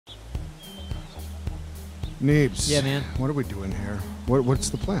Neebs. Yeah, man. What are we doing here? What's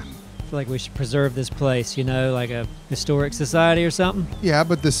the plan? I feel like we should preserve this place, you know, like a historic society or something. Yeah,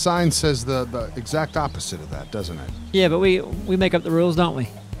 but the sign says the exact opposite of that, doesn't it? Yeah, but we make up the rules, don't we?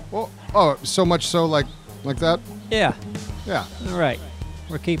 Well, oh, so much so like that? Yeah. Yeah. All right.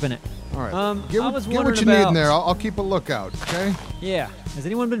 We're keeping it. All right. I was get what wondering you need in about- there. I'll keep a lookout, okay? Yeah. Has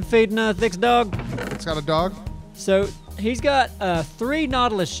anyone been feeding Thick's dog? It's got a dog? So he's got 3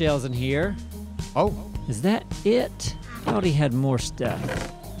 Nautilus shells in here. Oh. Is that it? Thought he had more stuff.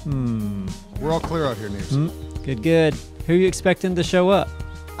 We're all clear out here, Neebs. Good, good. Who are you expecting to show up?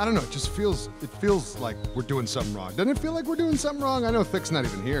 I don't know. It feels like we're doing something wrong. Doesn't it feel like we're doing something wrong? I know Thick's not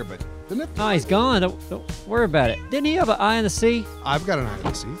even here, but doesn't it feel Oh, he's gone. Don't worry about it. Didn't he have an eye in the sea? I've got an eye in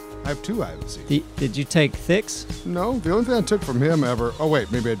the sea. I have 2 eyes in the sea. Did you take Thick's? No, the only thing I took from him ever... Oh,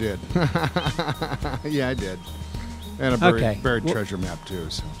 wait, maybe I did. Yeah, I did. And a buried treasure map, too.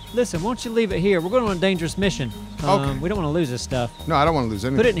 So. Listen, why don't you leave it here? We're going on a dangerous mission. Okay. We don't want to lose this stuff. No, I don't want to lose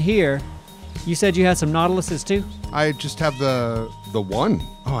anything. Put it in here. You said you had some Nautiluses, too? I just have the one.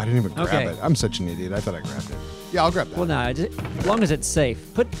 Oh, I didn't even grab Okay. it. I'm such an idiot. I thought I grabbed it. Yeah, I'll grab that. Well, no, as long as it's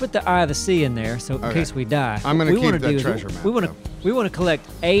safe. Put the eye of the sea in there, so in case we die. I'm gonna What we keep wanna that do is treasure map, We want to collect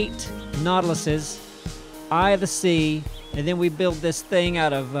 8 Nautiluses, eye of the sea, and then we build this thing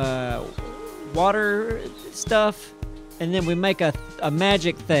out of water stuff, and then we make a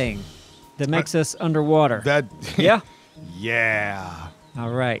magic thing that makes us underwater. That. Yeah. Yeah.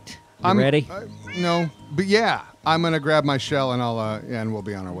 All right. You ready? No, but yeah, I'm gonna grab my shell and and we'll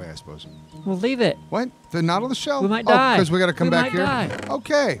be on our way, I suppose. Well, leave it. What? The Nautilus shell? We might die. because we got to come We back might here. die.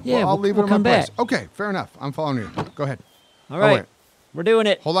 Okay. Yeah, well, I'll leave it we'll in my come place. back. Okay, fair enough. I'm following you. Go ahead. All right. wait. We're doing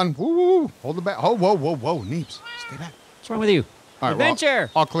it. Hold on. Woo, woo, woo. Hold it back. Oh, whoa, whoa, whoa, Neebs, stay back. What's wrong with you? All right, well,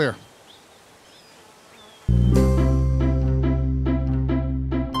 Adventure. all clear.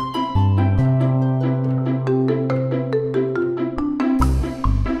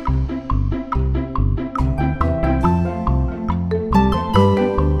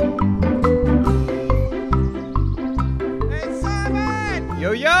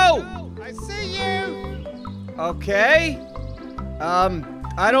 Yo! I see you! Okay.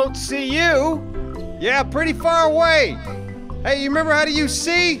 I don't see you. Yeah, pretty far away. Hey, you remember how to use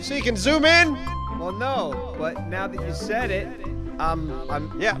C so you can zoom in? Well, no, but now that you said it,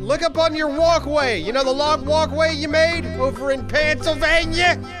 Yeah, look up on your walkway. You know the long walkway you made over in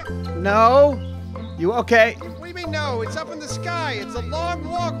Pennsylvania? no. You okay? What do you mean no? It's up in the sky. It's a long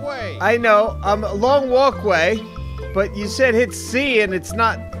walkway. I know, a long walkway, but you said hit C and it's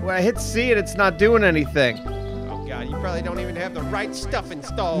not, well, I hit C and it's not doing anything. Oh, God, you probably don't even have the right stuff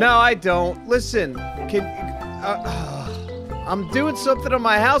installed. No, I don't. Listen, I'm doing something on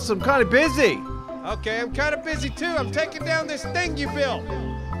my house. I'm kind of busy. Okay, I'm kind of busy too. I'm taking down this thing you built.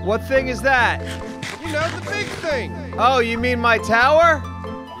 What thing is that? You know, the big thing. Oh, you mean my tower?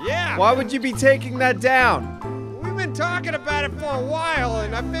 Yeah. Why would you be taking that down? We've been talking about it for a while,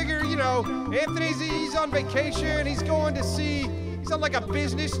 and I figure, you know, he's on vacation. He's going to see, he's on like a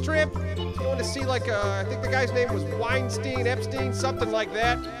business trip. He's going to see like I think the guy's name was Weinstein, Epstein, something like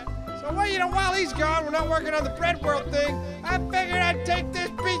that. So, well, you know, while he's gone, we're not working on the bread world thing. I figured I'd take this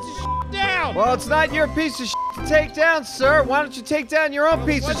piece of shit down. Well, it's not your piece of shit to take down, sir. Why don't you take down your own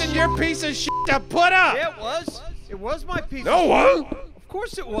piece of Wasn't shit? your piece of shit to put up? Yeah, it was. It was my piece No of one. shit. Of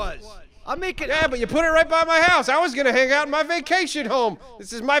course it was. I'm making... Yeah, but you put it right by my house. I was gonna hang out in my vacation home.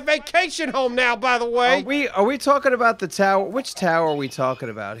 This is my vacation home now, by the way. Are we talking about the tower? Which tower are we talking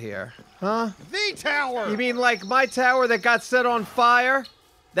about here? Huh? The tower. You mean like my tower that got set on fire?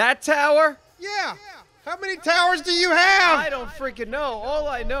 That tower? Yeah. How many towers do you have? I don't freaking know. All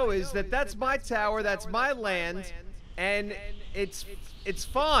I know is that that's my tower, that's my land, and it's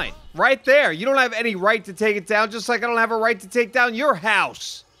fine. Right there. You don't have any right to take it down, just like I don't have a right to take down your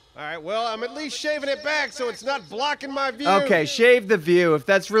house. All right, well, I'm at least shaving it back so it's not blocking my view. Okay, shave the view if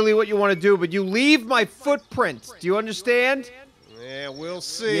that's really what you want to do, but you leave my footprint. Do you understand? Yeah, we'll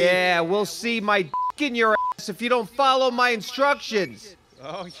see. Yeah, we'll see my dick in your ass if you don't follow my instructions.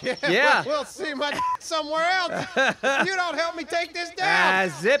 Oh, yeah. Yeah. We'll see my somewhere else. If you don't help me take this down.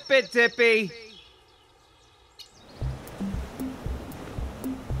 Ah, zip it, Dippy.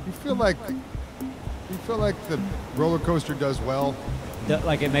 You feel like the roller coaster does well?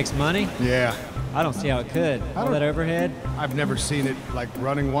 Like it makes money? Yeah. I don't see how it could. All that overhead? I've never seen it like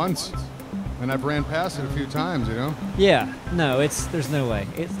running once, and I've ran past it a few times. You know. Yeah. No, there's no way.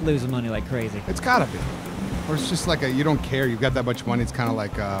 It's losing money like crazy. It's gotta be. Or it's just like you don't care. You've got that much money. It's kind of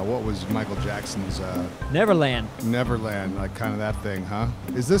like what was Michael Jackson's Neverland. Neverland, like kind of that thing, huh?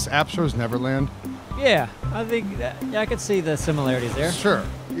 Is this Appsro's Neverland? Yeah, I think yeah, I could see the similarities there. Sure.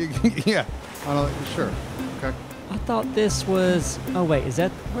 Yeah. Sure. Okay. I thought this was. Oh wait, is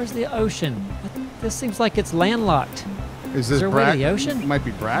that? Where's the ocean? This seems like it's landlocked. Is this there a way to the ocean? It might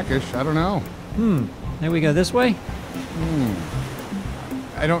be brackish. I don't know. There we go. This way.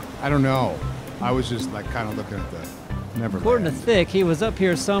 I don't know. I was just like kind of looking at the Neverland. According to Thick, he was up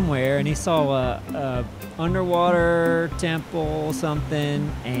here somewhere and he saw a underwater temple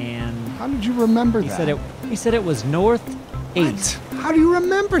something, and how did you remember that? He said it was northeast. What? How do you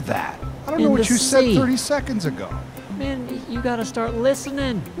remember that? I don't know what you said 30 seconds ago. Man, you gotta start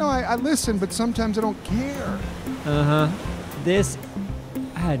listening. No, I listen, but sometimes I don't care. I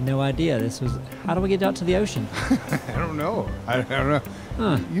had no idea this was. How do we get out to the ocean? I don't know. I don't know.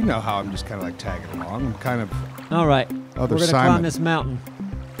 Huh. You know how I'm just kind of like tagging along. I'm kind of. All right. We're gonna climb this mountain.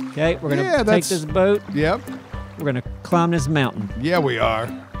 Okay. We're gonna take this boat. Yep. We're gonna climb this mountain. Yeah, we are.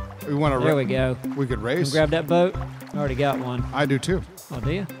 We want to. There we go. We could race. Grab that boat. I already got one. I do too. Oh,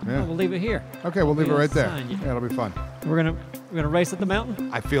 do you? Yeah. Oh, we'll leave it here. Okay, we'll leave it right there. Yeah, it'll be fun. We're gonna race at the mountain.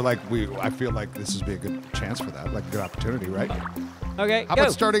 I feel like this would be a good chance for that, like a good opportunity, right? Okay. How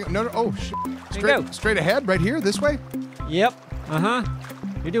about starting? No. Oh, shit. Straight ahead, right here, this way. Yep.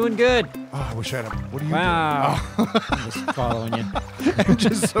 You're doing good. Oh, I wish I had. What are you doing? Oh. I'm just following you. And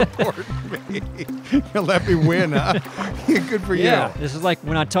just support me. You'll let me win, huh? Good for you. Yeah. This is like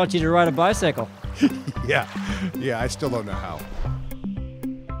when I taught you to ride a bicycle. Yeah. I still don't know how.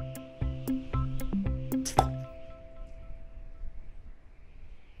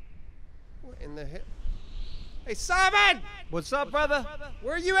 What in the hell? Hey, Simon! What's up, brother?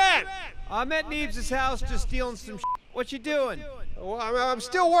 Where are you at? I'm at Neebs' house just stealing some shit. What you doing? Well, I'm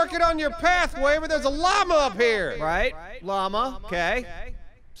still working on your pathway, but there's a llama up here. Right? Llama. Okay.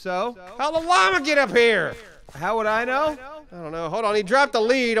 So? How'd the llama get up here? How would I know? I don't know. Hold on. He dropped the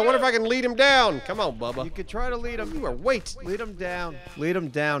lead. I wonder if I can lead him down. Come on, Bubba. You could try to lead him. You are wait. Lead him down. Lead him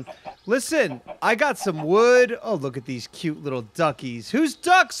down. Listen, I got some wood. Oh, look at these cute little duckies. Whose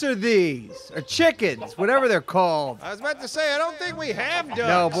ducks are these? Or chickens, whatever they're called. I was about to say, I don't think we have ducks.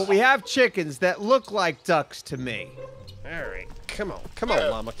 No, but we have chickens that look like ducks to me. All right. Come on,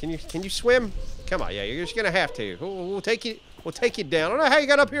 llama. Can you swim? Come on. Yeah, you're just gonna have to. We'll take you. We'll take you down. I don't know how you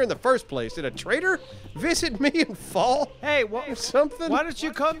got up here in the first place. Did a traitor visit me and fall? Hey, something? Why don't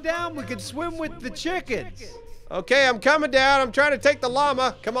you come down? We can swim with the chickens. Okay, I'm coming down. I'm trying to take the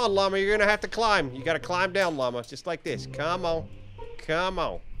llama. Come on, llama. You're going to have to climb. You got to climb down, llama. Just like this. Come on.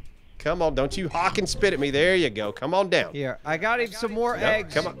 Don't you hawk and spit at me. There you go. Come on down. Here, I got him some more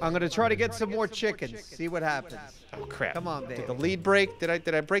eggs. Come on. I'm going to try to get some more chickens. See what happens. Oh, crap. Come on, baby. Did the lead break? Did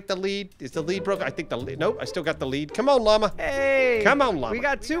I break the lead? Is the lead broke? I think the lead. Nope, I still got the lead. Come on, llama. Hey. Come on, llama. We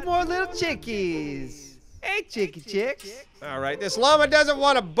got 2 more little chickies. Hey, chicks. All right, this llama doesn't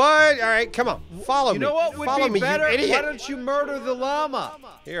want to budge. All right, come on. Follow me. You know what would Follow be me, better? you idiot. Why don't you murder the llama?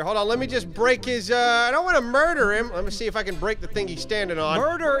 Here, hold on. Let me just break his, I don't want to murder him. Let me see if I can break the thing he's standing on.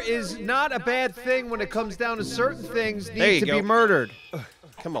 Murder is not a bad thing when it comes down to certain things need to be murdered.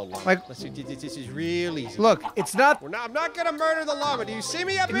 Come on, llama. Like, let's see. This is real easy. Look, it's not. I'm not gonna murder the llama. Do you see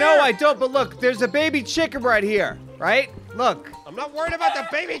me up here? No, I don't. But look, there's a baby chicken right here. Right? Look. I'm not worried about the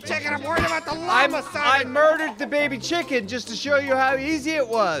baby chicken. I'm worried about the llama. I murdered the baby chicken just to show you how easy it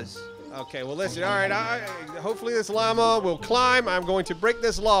was. Okay. Well, listen. All right. Hopefully this llama will climb. I'm going to break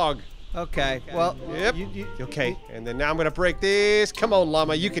this log. Okay. Well. Yep. Okay. And then now I'm gonna break this. Come on,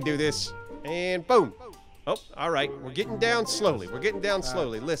 llama. You can do this. And boom. Oh, all right. We're getting down slowly.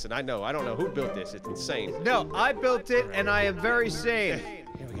 Listen, I don't know who built this. It's insane. No, I built it, and I am very sane.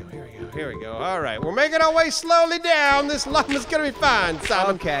 Here we go. All right. We're making our way slowly down. This llama's going to be fine,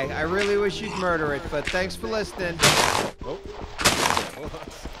 Simon. Okay. I really wish you'd murder it, but thanks for listening. Oh.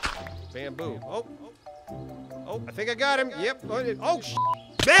 Bamboo. Oh, I think I got him. Yep. Oh,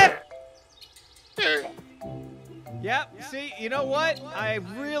 man! Yep. See, you know what? I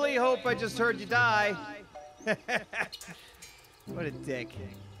really hope I just heard you die. What a dick.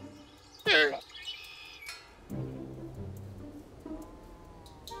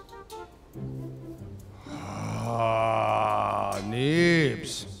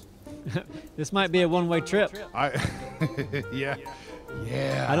 Neebs. This might be a one-way trip. Yeah.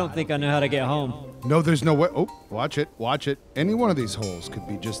 I don't think I know how to get home. No, there's no way. Oh, watch it. Any one of these holes could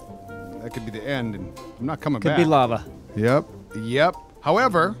be that could be the end, and I'm not coming back. Could be lava. Yep.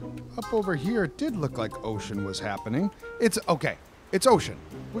 However, up over here, it did look like ocean was happening. It's okay. It's ocean.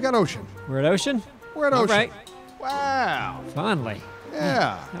 We got ocean. We're at ocean? We're at ocean. All right. Wow. Finally.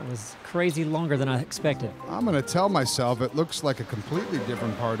 Yeah. That was crazy longer than I expected. I'm going to tell myself it looks like a completely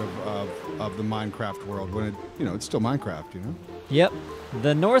different part of the Minecraft world when it's still Minecraft, you know? Yep.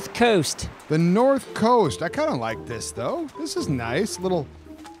 The North Coast. The North Coast. I kind of like this, though. This is nice. Little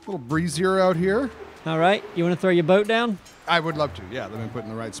little breezier out here. All right. You want to throw your boat down? I would love to. Yeah, let me put it in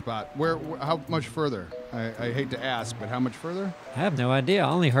the right spot. How much further? I hate to ask, but how much further? I have no idea. I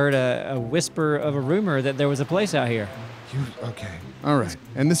only heard a whisper of a rumor that there was a place out here. Okay. All right.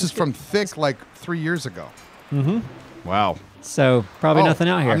 And this is from Thick like 3 years ago. Mm-hmm. Wow. So probably nothing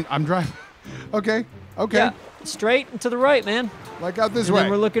out here. I'm driving. Okay. Yeah, straight and to the right, man. Like out this and way.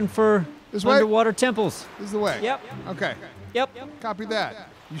 Then we're looking for underwater temples. This is the way. Yep. Okay. Yep. Copy that.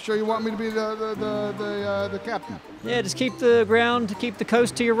 You sure you want me to be the captain? Yeah, just keep the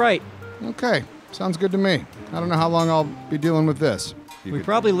coast to your right. Okay. Sounds good to me. I don't know how long I'll be dealing with this. We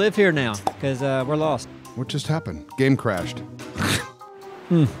probably live here now because we're lost. What just happened? Game crashed.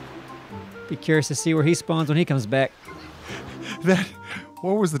 Be curious to see where he spawns when he comes back.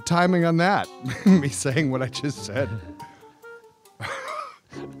 What was the timing on that? Me saying what I just said.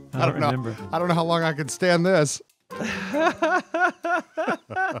 I don't remember. I don't know how long I can stand this.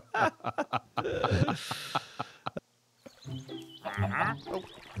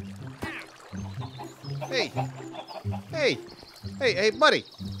 Hey, buddy.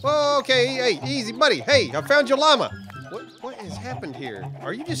 Oh, okay, hey, easy, buddy. Hey, I found your llama. What has happened here?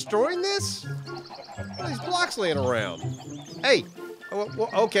 Are you destroying this? What are these blocks laying around? Hey,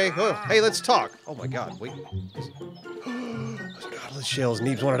 okay, hey, let's talk. Oh my God, wait. Nautilus shells.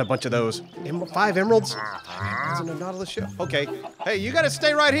 Neebs wanted a bunch of those. 5 emeralds? 5 emeralds in a Nautilus shell? Okay. Hey, you gotta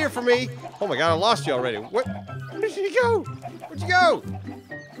stay right here for me. Oh my God, I lost you already. Where did you go? Where'd you go?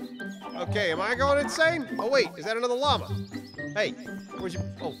 Okay, am I going insane? Oh wait, is that another llama? Hey, where's your?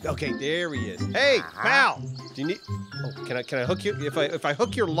 Oh, okay, there he is. Hey, pal. Do you need? Oh, can I hook you? If I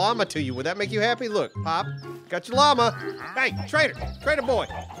hook your llama to you, would that make you happy? Look, Pop, got your llama. Hey, trader boy,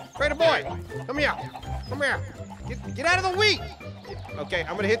 come here. Get out of the wheat. Okay,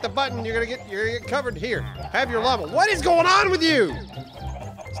 I'm gonna hit the button. You're gonna get covered here. Have your llama. What is going on with you?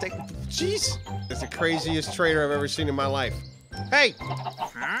 Jeez, that's the craziest trader I've ever seen in my life. Hey!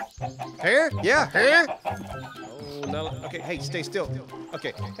 Hair? Yeah, hair? Oh, no. Okay, hey, stay still.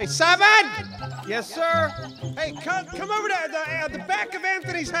 Okay. Hey, Simon! Yes, sir? Hey, come over to the back of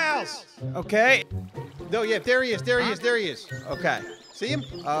Anthony's house. Okay. No, yeah, there he is. Okay. See him?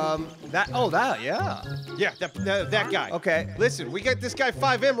 Yeah. Yeah, that guy. Okay. Listen, we get this guy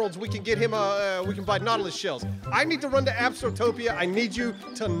 5 emeralds. We can get him, we can buy Nautilus shells. I need to run to Appsrotopia. I need you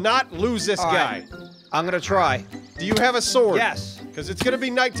to not lose this guy. Right. I'm gonna try. Do you have a sword? Yes. Because it's gonna be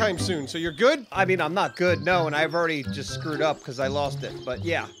nighttime soon, so you're good? I mean, I'm not good, no, and I've already just screwed up because I lost it. But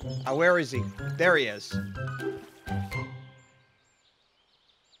yeah. Where is he? There he is.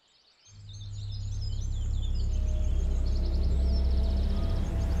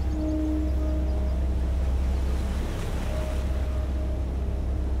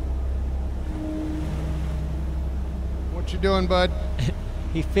 What you doing, bud?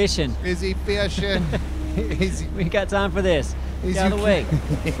 He fishing. Is he fishing? We got time for this. Get out of the way.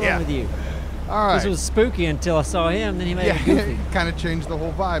 What's wrong with you? All right. This was spooky until I saw him, then he made it goofy. Kind of changed the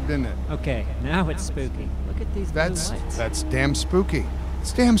whole vibe, didn't it? Okay, now it's spooky. Look at these blue lights. That's damn spooky.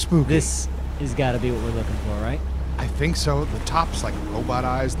 It's damn spooky. This has got to be what we're looking for, right? I think so. The top's like robot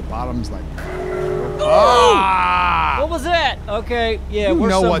eyes. The bottom's like... Oh! What was that? Okay, yeah, we're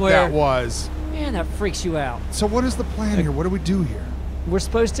somewhere. You know what that was. Man, that freaks you out. So what is the plan here? What do we do here? We're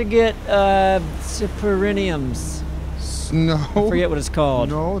supposed to get Cyperiniums. No. I forget what it's called.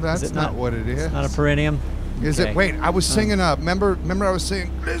 No, that's not what it is. It's not a perinium? Is it? Wait, I was singing remember I was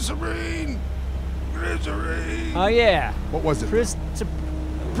saying glycerine. Oh, yeah. What was it?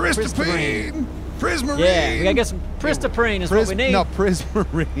 Prismarine. Prismarine. Yeah, we gotta get some Pristaprine is what we need. No,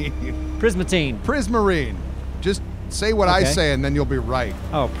 Prismarine. Prismatine. Prismarine. Just say what I say and then you'll be right.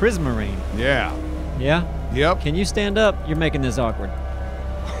 Oh, Prismarine. Yeah. Yeah? Yep. Can you stand up? You're making this awkward.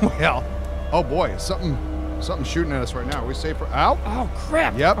 Well, oh boy, something shooting at us right now. Are we safe for... Ow. Oh,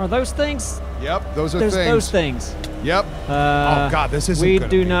 crap. Yep. Are those things? Yep, those are There's things. those things. Yep. Oh, God, this isn't We gonna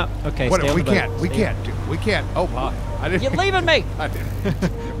do be. not... Okay, What, stay on we the boat. can't. We can't. Oh, I didn't... You're leaving me. I didn't.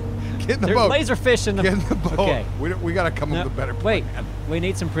 Get in the There's boat. laser fish in the... Get in the boat. Okay. We got to come up with a better plan. Wait, we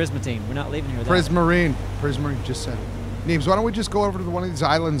need some Prismatine. We're not leaving here without it. Prismarine, just said it. Neebs, why don't we just go over to one of these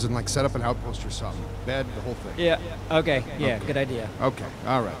islands and like set up an outpost or something? Bed, the whole thing. Yeah, okay. Yeah, good idea. Okay,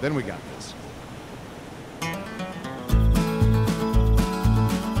 all right, then we got this.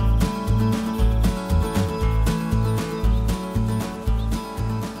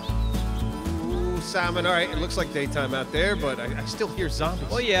 Simon, all right, it looks like daytime out there, but I still hear zombies.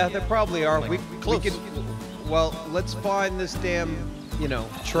 Well, yeah, there probably are. We close. can. Well, let's find this damn,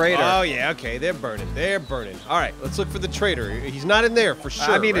 trader. Oh, yeah, okay, they're burning. All right, let's look for the trader. He's not in there for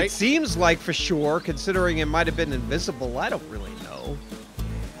sure, I mean, right? it seems like for sure, considering it might have been invisible. I don't really know.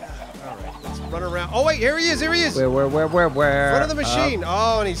 run around. Oh, wait, here he is. Here he is. Where? Front of the machine.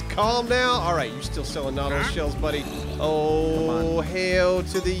 Oh, and he's calm now. All right, you still selling Nautilus shells, buddy. Oh, hell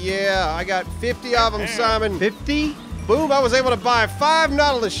to the yeah. I got 50 of them, Simon. 50? Boom, I was able to buy 5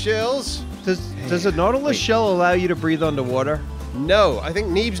 Nautilus shells. Does a Nautilus shell allow you to breathe underwater? No, I think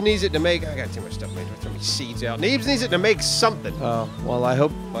Neebs needs it to make. I got too much stuff made. Throw me seeds out. Neebs needs it to make something. Oh, well, I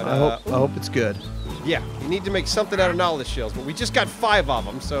hope it's good. Yeah, you need to make something out of Nautilus shells, but we just got 5 of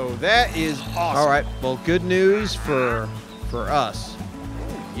them, so that is awesome. All right, well, good news for us.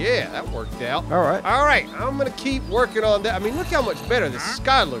 Yeah, that worked out. All right. All right, I'm gonna keep working on that. I mean, look how much better the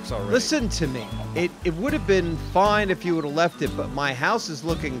sky looks already. Listen to me. It would have been fine if you would have left it, but my house is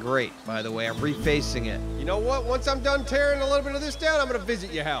looking great, by the way. I'm refacing it. You know what? Once I'm done tearing a little bit of this down, I'm gonna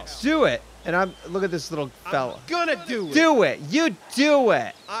visit your house. Do it. And look at this little fella. I'm gonna do it. Do it. You do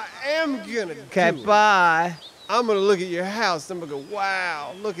it. I am gonna do it. Okay, bye. I'm gonna look at your house. I'm gonna go,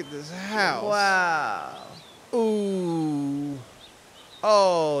 wow, look at this house. Wow. Ooh.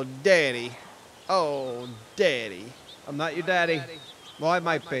 Oh, daddy. Oh, daddy. I'm not your daddy. Well, I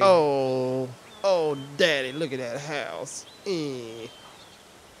might be. Oh, daddy, look at that house.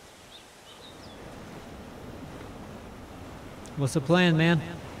 What's the plan, man?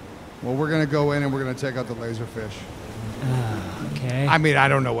 Well, we're going to go in and we're going to take out the laserfish. Okay. I mean, I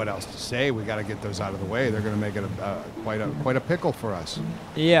don't know what else to say. We got to get those out of the way. They're going to make it quite a pickle for us.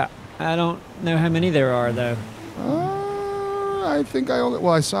 Yeah, I don't know how many there are, though. I think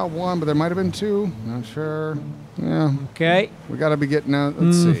I saw one, but there might have been 2. Not sure. Yeah. Okay. We got to be getting out.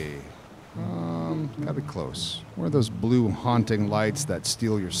 Let's see. Got to be close. Where are those blue haunting lights that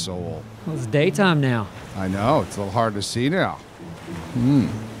steal your soul? Well, it's daytime now. I know. It's a little hard to see now.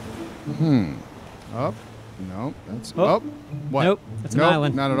 Up. Nope. That's up. What? Nope. That's an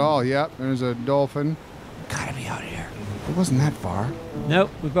island. Not at all. Yep. There's a dolphin. Gotta be out here. It wasn't that far.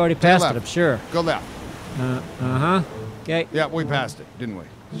 Nope. We've already passed it, I'm sure. Go left. Uh-huh. Okay. Yeah, we passed it, didn't we?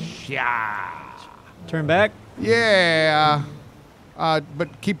 Yeah. Turn back. Yeah.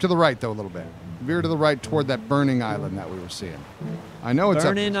 But keep to the right, though, a little bit. Veer to the right toward that burning island that we were seeing. I know it's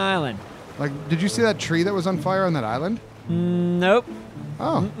Burning island. Like, did you see that tree that was on fire on that island? Nope.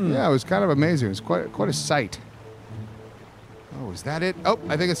 Oh, yeah, it was kind of amazing. It was quite a sight. Oh, is that it? Oh,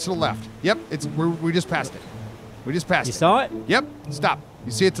 I think it's to the left. Yep, we just passed it. We just passed it. You saw it? Yep. Stop.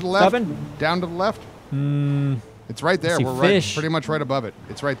 You see it to the left? Stopping? Down to the left? It's right there. See We're fish. pretty much right above it.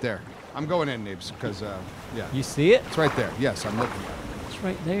 It's right there. I'm going in, Neebs, because, yeah. You see it? It's right there. Yes, I'm looking at it. It's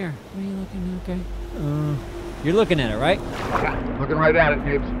right there. What are you looking at? Okay. You're looking at it, right? Yeah, looking right at it,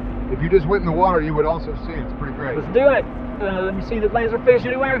 Neebs. If you just went in the water, you would also see it. It's pretty great. Let's do it. Let me see the laserfish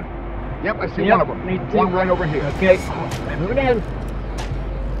anywhere. Yep, I see one of them. Me too. One right over here. Okay. Moving in.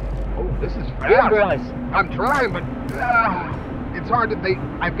 Oh, this is fast. Yeah, guys. I'm trying, but it's hard to.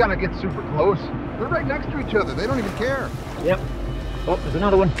 I've got to get super close. They're right next to each other. They don't even care. Yep. Oh, there's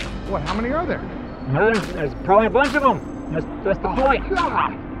another one. What? How many are there? There's probably a bunch of them. That's the point.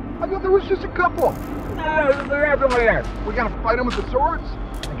 God. I thought there was just a couple. No, they're everywhere. We gotta fight them with the swords.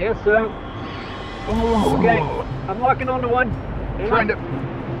 I guess so. Oh, okay. I'm locking on to one. Trying to.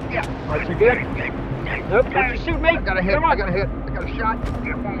 Yeah. Are you good? Nope. Don't you shoot me. I got a hit. Come on. I got a hit. I got a shot.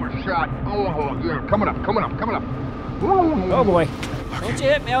 Get one more shot. Oh, yeah. Coming up. Ooh. Oh boy. Don't you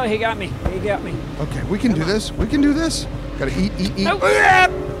hit me. Oh, he got me. Okay, we can do this. We can do this. Gotta eat. Nope.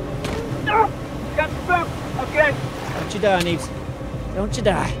 No. Got the boat. Okay. Don't you die, Neebs. Don't you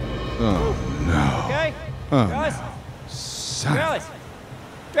die. Oh, no. Okay. Oh, Tralis.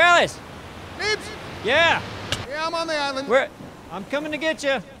 Tralis. Neebs. Yeah. Yeah, I'm on the island. I'm coming to get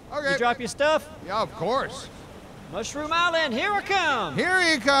you. Okay. You drop your stuff. Yeah, of course. Mushroom Island, here I come. Here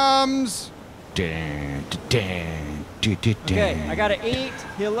he comes. Okay, I gotta eat,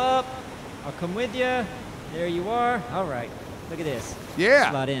 heal up. I'll come with you. There you are. All right, look at this.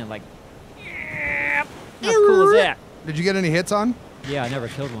 Yeah. Slide in like. How cool is that? Did you get any hits on? Yeah, I never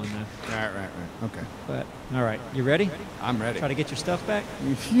killed one though. Right. Okay. But all right, you ready? I'm ready. Try to get your stuff back.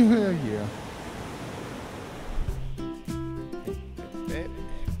 Yeah.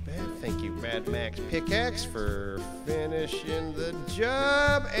 Thank you, Mad Max Pickaxe, for finishing the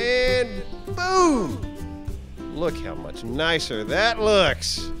job, and boom! Look how much nicer that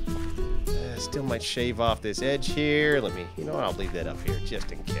looks. Still might shave off this edge here. Let me, you know what, I'll leave that up here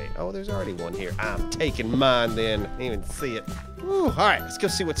just in case. Oh, there's already one here. I'm taking mine then. Didn't even see it. Ooh, all right, let's go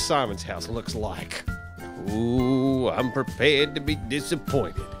see what Simon's house looks like. Ooh, I'm prepared to be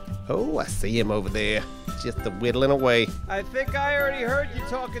disappointed. Oh, I see him over there. Just whittling away. I think I already heard you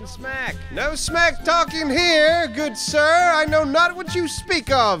talking smack. No smack talking here, good sir. I know not what you speak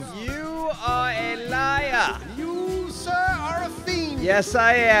of. You are a liar. You, sir, are a fiend. Yes,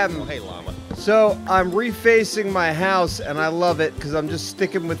 I am. Oh, hey, Llama. So I'm refacing my house, and I love it because I'm just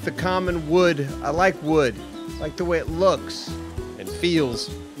sticking with the common wood. I like wood. I like the way it looks And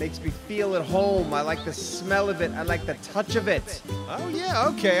feels. makes me feel at home. I like the smell of it. I like the touch of it. Oh, yeah,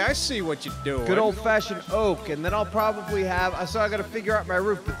 okay, I see what you're doing. Good old-fashioned oak, and then I'll probably have. So I got to figure out my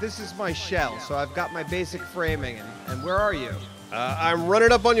roof, but this is my shell. So I've got my basic framing. And where are you? I'm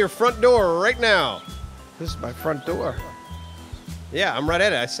running up on your front door right now. This is my front door. Yeah, I'm right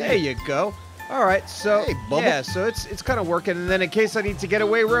at it. I see There it. you go. All right, so Hey, Bubba. yeah, so it's kind of working. And then in case I need to get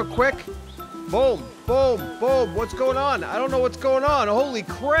away real quick, boom, boom, boom. What's going on? I don't know what's going on. Holy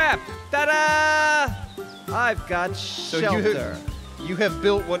crap! Ta-da! I've got shelter. You have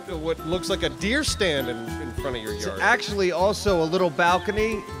built what looks like a deer stand in front of your It's yard. actually also a little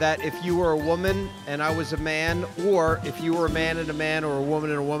balcony that if you were a woman and I was a man, or if you were a man and a man or a woman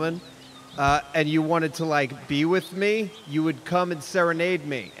and a woman, and you wanted to like be with me, you would come and serenade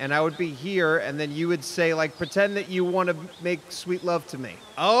me, and I would be here, and then you would say like, pretend that you want to make sweet love to me.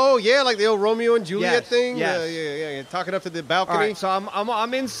 Oh yeah, like the old Romeo and Juliet Yes, thing. yes. Yeah. Talking up to the All balcony. right, so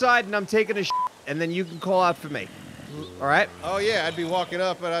I'm inside and I'm taking a and then you can call out for me. All right. Oh yeah, I'd be walking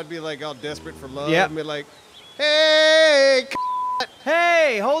up and I'd be like all desperate for love. Yep. And be like, hey.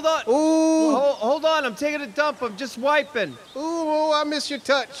 Hey, hold on. Ooh. Hold on. I'm taking a dump. I'm just wiping. Ooh, I miss your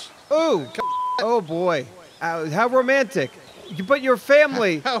touch. Ooh. Oh boy. How romantic. But your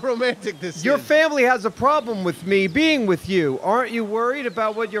family. How romantic this Your is. family has a problem with me being with you. Aren't you worried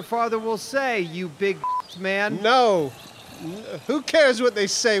about what your father will say, you big man? No. Who cares what they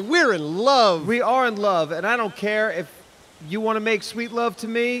say? We're in love. We are in love, and I don't care if you want to make sweet love to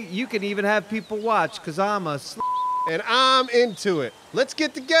me. You can even have people watch, because I'm a And I'm into it. Let's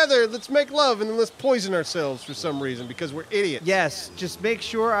get together. Let's make love, and then let's poison ourselves for some reason because we're idiots. Yes, just make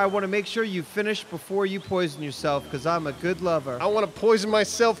sure, I want to make sure you finish before you poison yourself, because I'm a good lover. I want to poison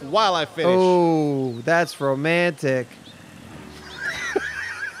myself while I finish. Oh, that's romantic.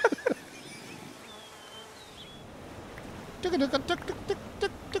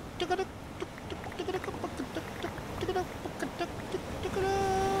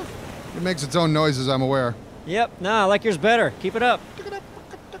 It makes its own noises, I'm aware. Yep, nah, I like yours better. Keep it up.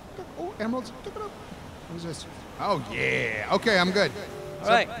 Oh, emeralds. What is this? Oh, yeah. Okay, I'm good. All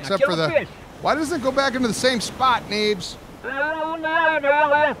right, now Except kill for the the... fish. Why doesn't it go back into the same spot, Neebs? Blah!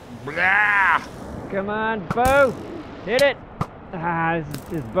 Come on, bow. Hit it. Ah,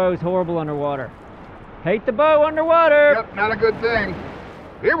 this bow's horrible underwater. Hate the bow underwater. Yep, not a good thing.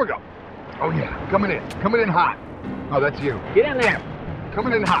 Here we go. Oh yeah, coming in hot. Oh, that's you. Get in there.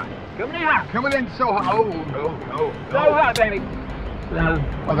 Coming in hot. Come in hot. Coming in so hot. Oh no. So hot, baby.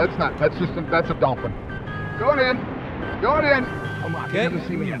 Oh, that's not. That's a dolphin. Going in. Come on. Okay. You haven't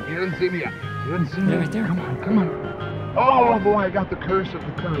seen me yet. You didn't see me yet. You didn't see me. Right there. Come on. Oh boy, I got the curse of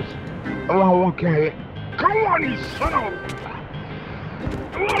the curse. Oh, okay. Come on, you son of a...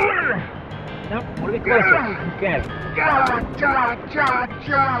 Nope, want to be closer. Okay. Ja.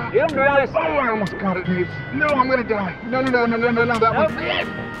 Get him, Dralis. Oh, I almost got it, Neebs. No, I'm gonna die. No, that was it.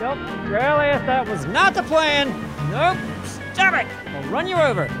 Nope, Dralis, that was not the plan. Nope, stop it. I'll run you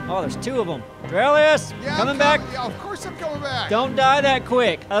over. Oh, there's two of them. Dralis, Yeah, coming back. Yeah, of course I'm coming back. Don't die that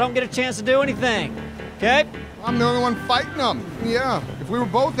quick. I don't get a chance to do anything. Okay? I'm the only one fighting them. Yeah. If we were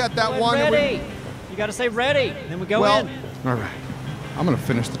both at that one... it would- Ready. You got to say ready. Then we go Well, in. all right. I'm going to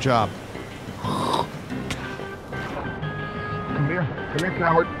finish the job. Come here,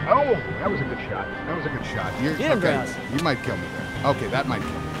 coward. Oh, that was a good shot. That was a good shot. You're, Get him, okay. Dralis. You might kill me there. Okay, that might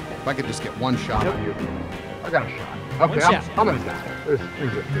kill me. If I could just get one shot on you. I got a shot. Okay, One shot. I'm gonna die. There's a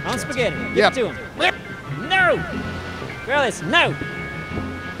good On chance. spaghetti. Get Yep. it to him. Whip. No. Dralis, no.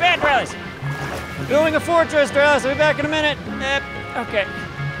 Bad Dralis. I'm building a fortress, Dralis. I'll be back in a minute. Okay.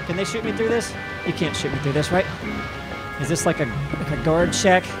 Can they shoot me through this? You can't shoot me through this, right? Is this like a guard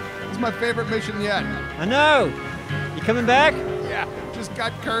shack? It's my favorite mission yet. I know. You coming back? Yeah, just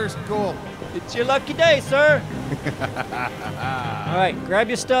got cursed. Cool. It's your lucky day, sir. All right, grab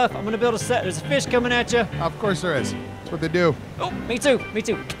your stuff. I'm gonna build a set. There's a fish coming at you. Of course there is. That's what they do. Oh, me too. Me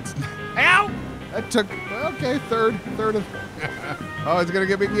too. Ow! That took, okay, third of... Oh, it's going to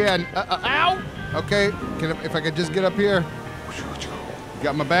get me again. Ow! Okay, if I could just get up here.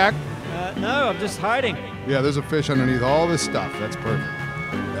 Got my back? No, I'm just hiding. Yeah, there's a fish underneath all this stuff. That's perfect.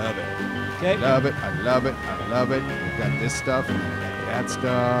 Love it. Okay. Love it. I love it. I love it. We've got this stuff. And then we got that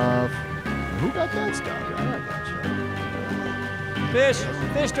stuff. Who got that stuff? I got that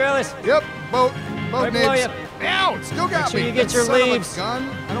shit. Fish, Dralis. Yep, boat Right below Neebs. you. Ow, it still got Make sure me. you get That your son of a leaves. gun.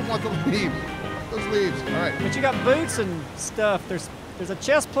 I don't want the leaves. Those leaves. All right. But you got boots and stuff. There's a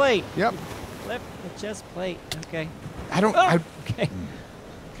chest plate. Yep. Flip the chest plate. Okay. I don't. Oh, I, okay.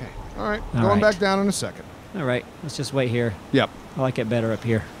 okay. All right. All Going right. back down in a second. All right, let's just wait here. Yep. I like it better up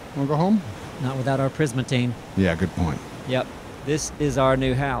here. Want to go home? Not without our Prismatine. Yeah, good point. Yep. This is our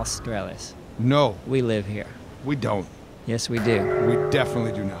new house, Drelis. No, We live here. we don't. Yes, we do. We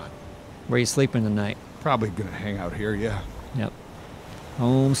definitely do not. Where you sleeping tonight? Probably going to hang out here, yeah. Yep.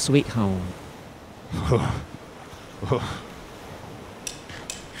 Home sweet home.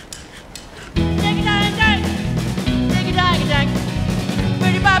 Ding-a-dang-dang, ding-a-dang-dang,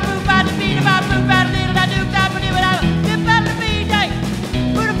 boop-a-boop-a-da-bee-da-ba-boop-a-da-dee.